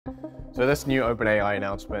So this new OpenAI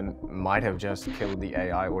announcement might have just killed the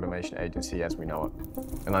AI automation agency as we know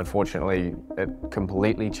it. And unfortunately, it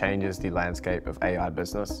completely changes the landscape of AI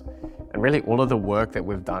business. And really all of the work that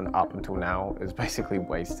we've done up until now is basically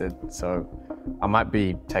wasted. So I might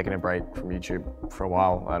be taking a break from YouTube for a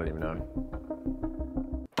while, I don't even know.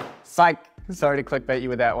 Psych! Sorry to clickbait you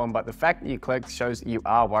with that one, but the fact that you clicked shows that you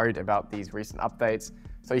are worried about these recent updates.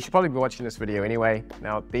 So you should probably be watching this video anyway.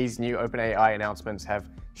 Now, these new OpenAI announcements have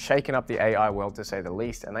shaken up the AI world to say the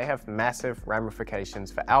least, and they have massive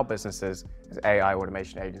ramifications for our businesses as AI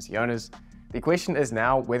automation agency owners. The question is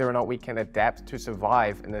now whether or not we can adapt to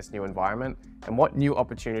survive in this new environment and what new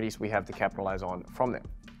opportunities we have to capitalize on from them.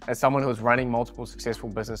 As someone who is running multiple successful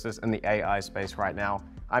businesses in the AI space right now,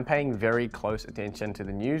 I'm paying very close attention to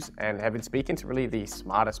the news and have been speaking to really the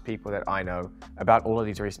smartest people that I know about all of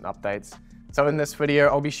these recent updates. So in this video,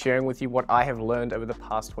 I'll be sharing with you what I have learned over the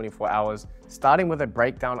past 24 hours, starting with a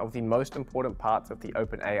breakdown of the most important parts of the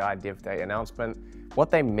OpenAI Dev Day announcement,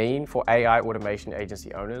 what they mean for AI automation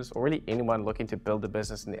agency owners, or really anyone looking to build a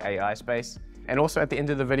business in the AI space. And also at the end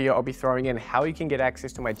of the video, I'll be throwing in how you can get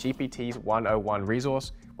access to my GPTs 101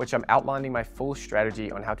 resource, which I'm outlining my full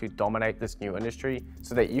strategy on how to dominate this new industry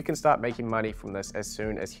so that you can start making money from this as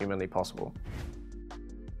soon as humanly possible.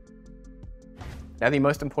 Now, the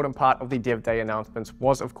most important part of the Dev Day announcements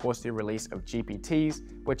was, of course, the release of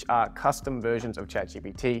GPTs, which are custom versions of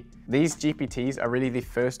ChatGPT. These GPTs are really the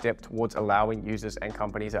first step towards allowing users and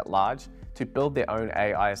companies at large to build their own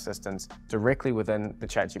AI assistants directly within the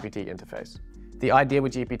ChatGPT interface. The idea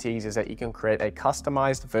with GPTs is that you can create a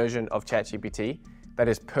customized version of ChatGPT that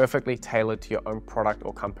is perfectly tailored to your own product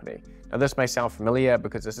or company. Now, this may sound familiar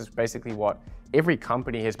because this is basically what every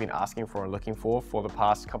company has been asking for and looking for the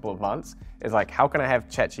past couple of months, is like, how can I have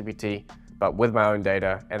ChatGPT, but with my own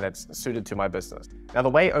data and that's suited to my business? Now, the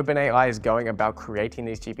way OpenAI is going about creating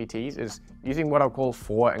these GPTs is using what I'll call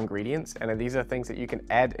 4 ingredients. And these are things that you can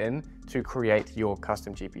add in to create your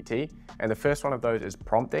custom GPT. And the first one of those is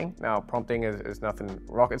prompting. Now, prompting is nothing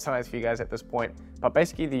rocket science for you guys at this point, but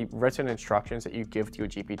basically the written instructions that you give to your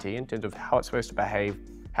GPT in terms of how it's supposed to behave,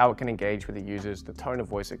 how it can engage with the users, the tone of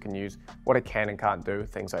voice it can use, what it can and can't do,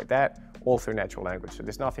 things like that, all through natural language. So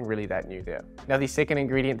there's nothing really that new there. Now, the second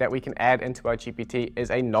ingredient that we can add into our GPT is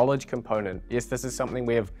a knowledge component. Yes, this is something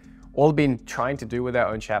we have all been trying to do with our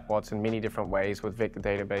own chatbots in many different ways with vector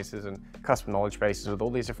databases and custom knowledge bases with all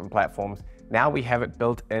these different platforms. Now we have it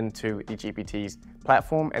built into the GPT's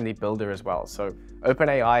platform and the builder as well. So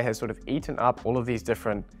OpenAI has sort of eaten up all of these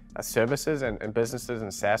different services and businesses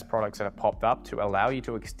and SaaS products that have popped up to allow you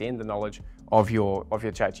to extend the knowledge of your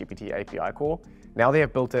ChatGPT API call. Now they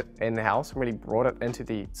have built it in-house and really brought it into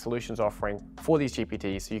the solutions offering for these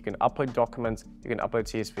GPTs. So you can upload documents, you can upload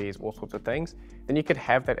CSVs, all sorts of things. Then you could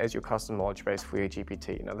have that as your custom knowledge base for your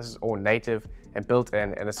GPT. Now this is all native and built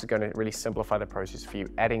in, and this is going to really simplify the process for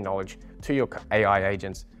you adding knowledge to your AI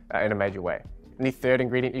agents in a major way. And the third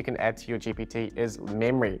ingredient you can add to your GPT is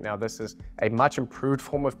memory. Now, this is a much improved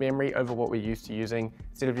form of memory over what we're used to using.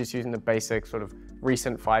 Instead of just using the basic sort of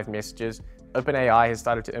recent 5 messages, OpenAI has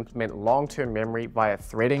started to implement long-term memory via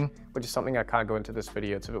threading, which is something I can't go into this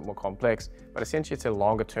video, it's a bit more complex, but essentially it's a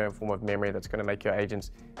longer-term form of memory that's going to make your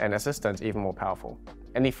agents and assistants even more powerful.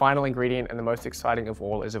 And the final ingredient, and the most exciting of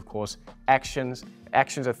all, is of course actions.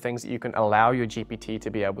 Actions are things that you can allow your GPT to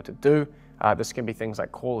be able to do. This can be things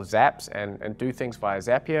like call zaps and do things via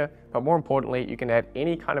Zapier, but more importantly, you can add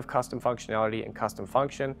any kind of custom functionality and custom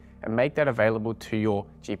function and make that available to your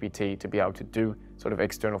GPT to be able to do sort of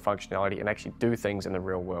external functionality and actually do things in the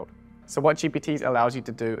real world. So what GPTs allows you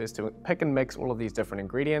to do is to pick and mix all of these different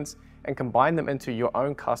ingredients and combine them into your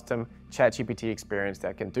own custom ChatGPT experience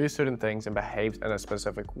that can do certain things and behaves in a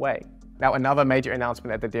specific way. Now, another major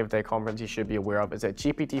announcement at the Dev Day conference you should be aware of is that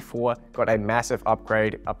GPT-4 got a massive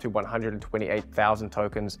upgrade up to 128,000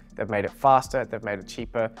 tokens. They've made it faster, they've made it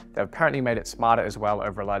cheaper, they've apparently made it smarter as well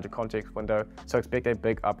over a larger context window, so expect a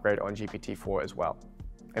big upgrade on GPT-4 as well.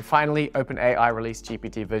 And finally, OpenAI released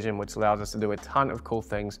GPT Vision, which allows us to do a ton of cool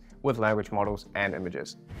things with language models and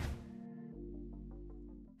images.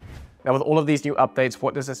 Now, with all of these new updates,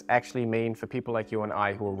 what does this actually mean for people like you and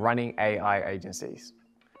I who are running AI agencies?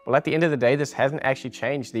 Well, at the end of the day, this hasn't actually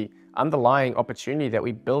changed the underlying opportunity that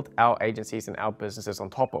we built our agencies and our businesses on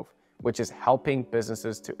top of, which is helping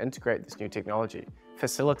businesses to integrate this new technology,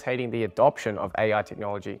 facilitating the adoption of AI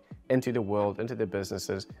technology into the world, into their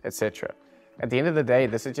businesses, etc. At the end of the day,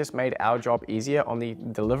 this has just made our job easier on the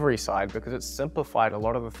delivery side because it's simplified a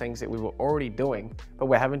lot of the things that we were already doing, but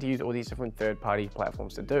we're having to use all these different third-party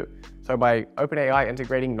platforms to do. So by OpenAI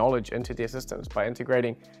integrating knowledge into their systems, by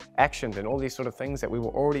integrating actions and all these sort of things that we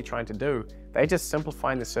were already trying to do, they just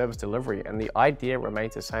simplifying the service delivery, and the idea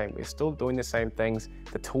remains the same. We're still doing the same things.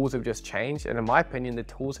 The tools have just changed, and in my opinion, the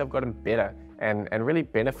tools have gotten better and really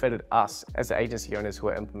benefited us as the agency owners who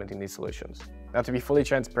are implementing these solutions. Now, to be fully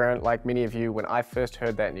transparent, like many of you, when I first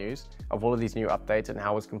heard that news of all of these new updates and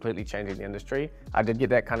how it's completely changing the industry, I did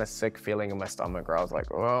get that kind of sick feeling in my stomach where I was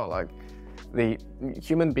like, oh, like the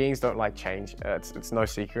human beings don't like change. It's no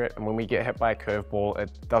secret. And when we get hit by a curveball,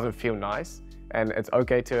 it doesn't feel nice. And it's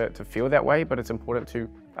okay to feel that way, but it's important to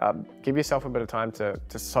give yourself a bit of time to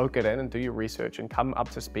soak it in and do your research and come up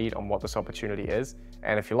to speed on what this opportunity is.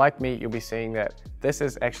 And if you're like me, you'll be seeing that this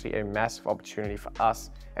is actually a massive opportunity for us.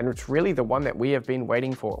 And it's really the one that we have been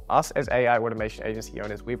waiting for. Us as AI automation agency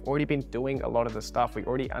owners, we've already been doing a lot of the stuff. We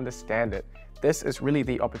already understand it. This is really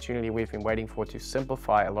the opportunity we've been waiting for to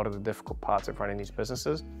simplify a lot of the difficult parts of running these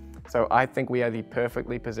businesses. So I think we are the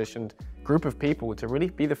perfectly positioned group of people to really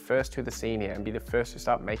be the first to the scene here and be the first to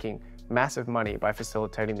start making massive money by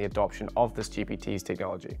facilitating the adoption of this GPTs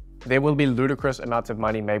technology. There will be ludicrous amounts of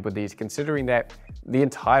money made with these, considering that the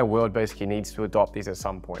entire world basically needs to adopt these at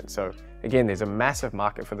some point. So again, there's a massive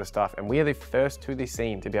market for this stuff, and we are the first to the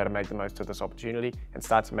scene to be able to make the most of this opportunity and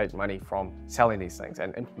start to make money from selling these things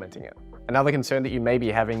and implementing it. Another concern that you may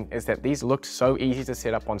be having is that these look so easy to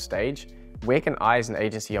set up on stage. Where can I as an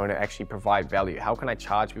agency owner actually provide value? How can I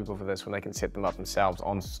charge people for this when they can set them up themselves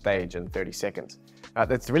on stage in 30 seconds?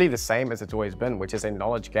 That's really the same as it's always been, which is a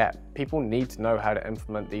knowledge gap. People need to know how to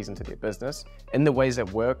implement these into their business in the ways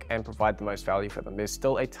that work and provide the most value for them. There's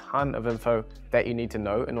still a ton of info that you need to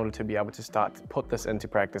know in order to be able to start to put this into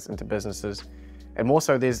practice into businesses. And more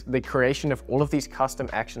so, there's the creation of all of these custom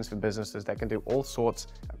actions for businesses that can do all sorts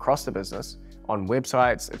across the business on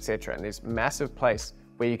websites, etc. And there's massive place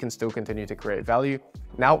where you can still continue to create value.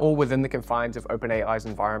 Now all within the confines of OpenAI's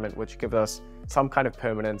environment, which gives us some kind of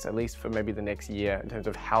permanence, at least for maybe the next year, in terms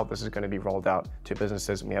of how this is going to be rolled out to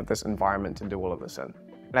businesses, and we have this environment to do all of this in.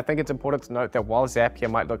 And I think it's important to note that while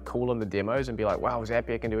Zapier might look cool in the demos and be like, wow,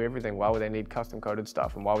 Zapier can do everything, why would they need custom coded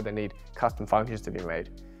stuff and why would they need custom functions to be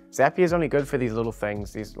made? Zapier is only good for these little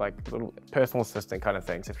things, these like little personal assistant kind of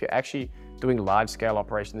things. If you're actually doing large scale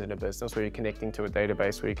operations in a business where you're connecting to a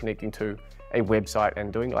database, where you're connecting to a website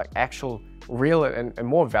and doing like actual real and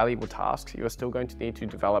more valuable tasks, you're still going to need to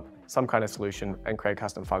develop some kind of solution and create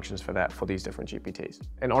custom functions for that for these different GPTs.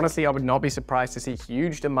 And honestly, I would not be surprised to see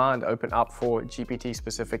huge demand open up for GPT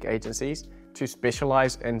specific agencies to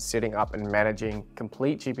specialize in setting up and managing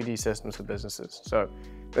complete GPT systems for businesses. So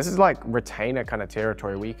this is like retainer kind of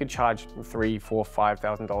territory where you could charge $3,000,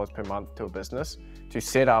 $4,000, $5,000 per month to a business to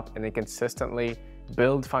set up and then consistently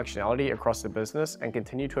build functionality across the business and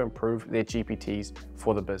continue to improve their GPTs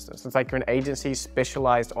for the business. It's like you're an agency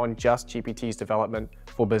specialized on just GPTs development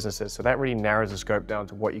for businesses. So that really narrows the scope down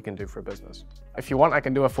to what you can do for a business. If you want, I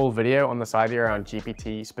can do a full video on this idea around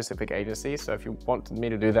GPT specific agencies. So if you want me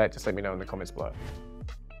to do that, just let me know in the comments below.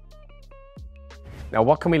 Now,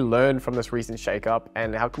 what can we learn from this recent shakeup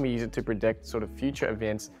and how can we use it to predict sort of future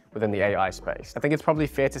events within the AI space? I think it's probably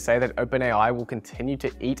fair to say that OpenAI will continue to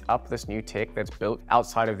eat up this new tech that's built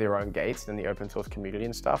outside of their own gates in the open source community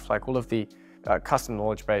and stuff, like all of the custom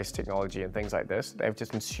knowledge-based technology and things like this. They've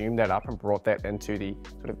just consumed that up and brought that into the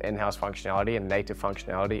sort of in-house functionality and native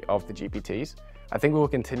functionality of the GPTs. I think we will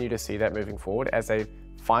continue to see that moving forward as they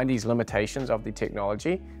find these limitations of the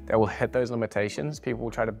technology. They will hit those limitations, people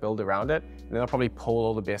will try to build around it, and they'll probably pull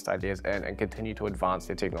all the best ideas in and continue to advance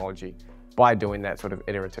their technology by doing that sort of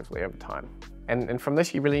iteratively over time. And from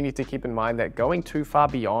this, you really need to keep in mind that going too far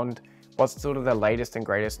beyond what's sort of the latest and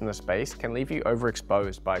greatest in the space can leave you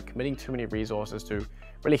overexposed by committing too many resources to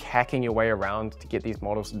really hacking your way around to get these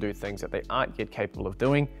models to do things that they aren't yet capable of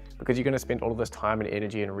doing, because you're going to spend all of this time and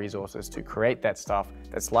energy and resources to create that stuff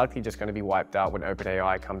that's likely just going to be wiped out when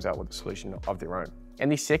OpenAI comes out with a solution of their own.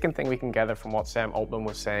 And the second thing we can gather from what Sam Altman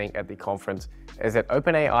was saying at the conference is that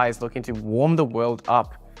OpenAI is looking to warm the world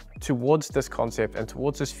up towards this concept and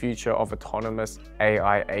towards this future of autonomous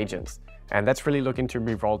AI agents. And that's really looking to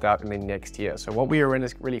be rolled out in the next year. So what we are in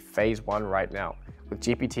is really phase one right now, with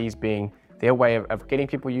GPTs being their way of getting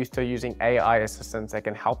people used to using AI assistants that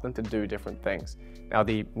can help them to do different things. Now,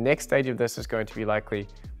 the next stage of this is going to be likely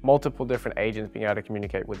multiple different agents being able to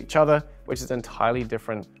communicate with each other, which is an entirely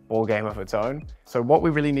different ballgame of its own. So what we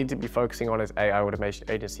really need to be focusing on as AI automation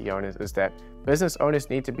agency owners is that business owners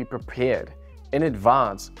need to be prepared in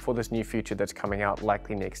advance for this new feature that's coming out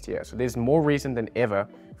likely next year. So there's more reason than ever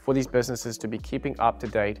for these businesses to be keeping up to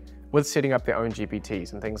date with setting up their own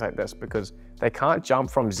GPTs and things like this, because they can't jump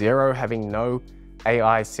from zero, having no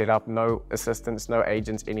AI set up, no assistants, no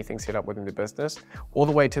agents, anything set up within the business, all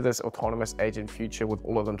the way to this autonomous agent future with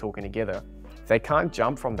all of them talking together. They can't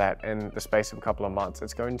jump from that in the space of a couple of months.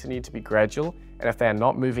 It's going to need to be gradual, and if they're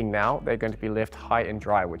not moving now, they're going to be left high and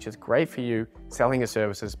dry, which is great for you selling your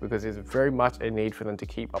services, because there's very much a need for them to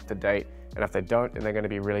keep up to date, and if they don't, then they're going to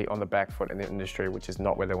be really on the back foot in the industry, which is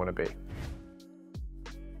not where they want to be.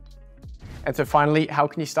 And so finally, how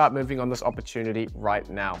can you start moving on this opportunity right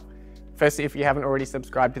now? Firstly, if you haven't already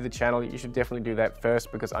subscribed to the channel, you should definitely do that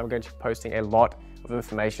first, because I'm going to be posting a lot of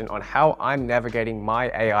information on how I'm navigating my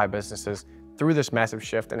AI businesses through this massive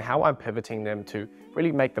shift and how I'm pivoting them to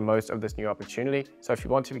really make the most of this new opportunity. So if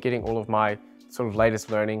you want to be getting all of my sort of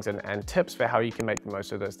latest learnings and tips for how you can make the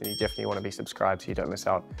most of this, then you definitely want to be subscribed so you don't miss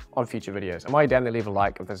out on future videos. And while you're down there, leave a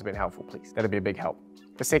like if this has been helpful, please. That'd be a big help.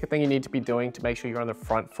 The second thing you need to be doing to make sure you're on the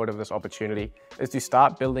front foot of this opportunity is to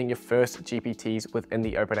start building your first GPTs within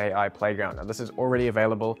the OpenAI playground. Now, this is already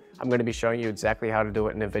available. I'm going to be showing you exactly how to do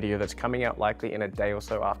it in a video that's coming out likely in a day or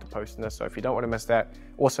so after posting this. So if you don't want to miss that,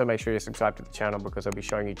 also make sure you're subscribed to the channel, because I'll be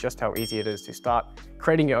showing you just how easy it is to start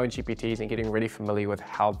creating your own GPTs and getting really familiar with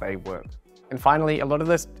how they work. And finally, a lot of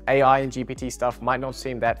this AI and GPT stuff might not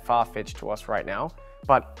seem that far-fetched to us right now,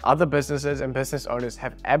 but other businesses and business owners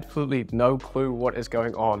have absolutely no clue what is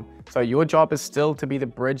going on. So your job is still to be the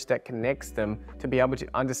bridge that connects them to be able to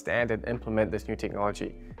understand and implement this new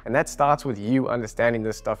technology. And that starts with you understanding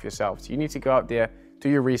this stuff yourself. So you need to go out there, do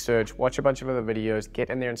your research, watch a bunch of other videos, get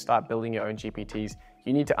in there and start building your own GPTs.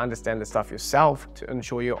 You need to understand the stuff yourself to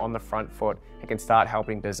ensure you're on the front foot and can start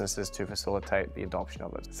helping businesses to facilitate the adoption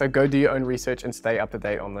of it. So go do your own research and stay up to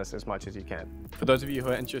date on this as much as you can. For those of you who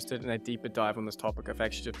are interested in a deeper dive on this topic, I've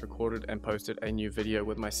actually just recorded and posted a new video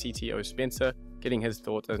with my CTO Spencer, getting his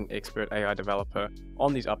thoughts as an expert AI developer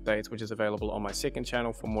on these updates, which is available on my second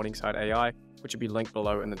channel for Morningside AI, which will be linked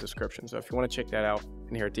below in the description. So if you want to check that out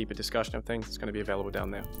and hear a deeper discussion of things, it's going to be available down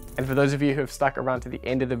there. And for those of you who have stuck around to the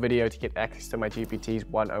end of the video to get access to my GPTs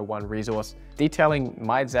 101 resource, detailing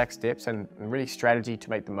my exact steps and really strategy to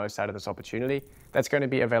make the most out of this opportunity, that's going to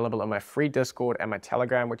be available on my free Discord and my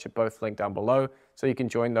Telegram, which are both linked down below. So you can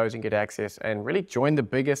join those and get access and really join the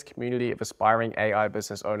biggest community of aspiring AI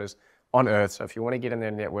business owners on earth. So if you want to get in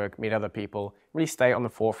their network, meet other people, really stay on the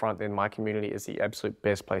forefront, then my community is the absolute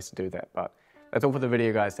best place to do that. But that's all for the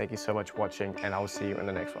video, guys. Thank you so much for watching, and I will see you in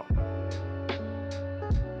the next one.